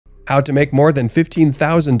How to make more than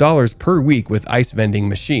 $15,000 per week with ice vending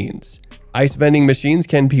machines. Ice vending machines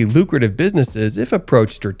can be lucrative businesses if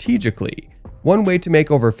approached strategically. One way to make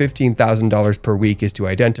over $15,000 per week is to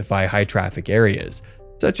identify high-traffic areas,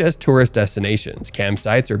 such as tourist destinations,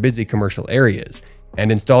 campsites, or busy commercial areas, and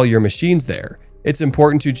install your machines there. It's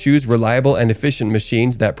important to choose reliable and efficient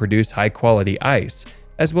machines that produce high-quality ice,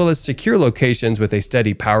 as well as secure locations with a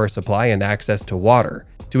steady power supply and access to water.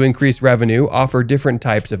 To increase revenue, offer different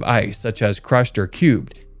types of ice, such as crushed or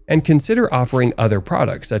cubed, and consider offering other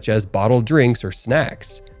products such as bottled drinks or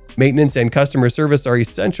snacks. Maintenance and customer service are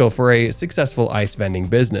essential for a successful ice vending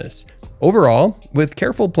business. Overall, with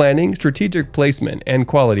careful planning, strategic placement, and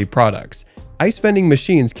quality products, ice vending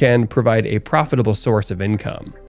machines can provide a profitable source of income.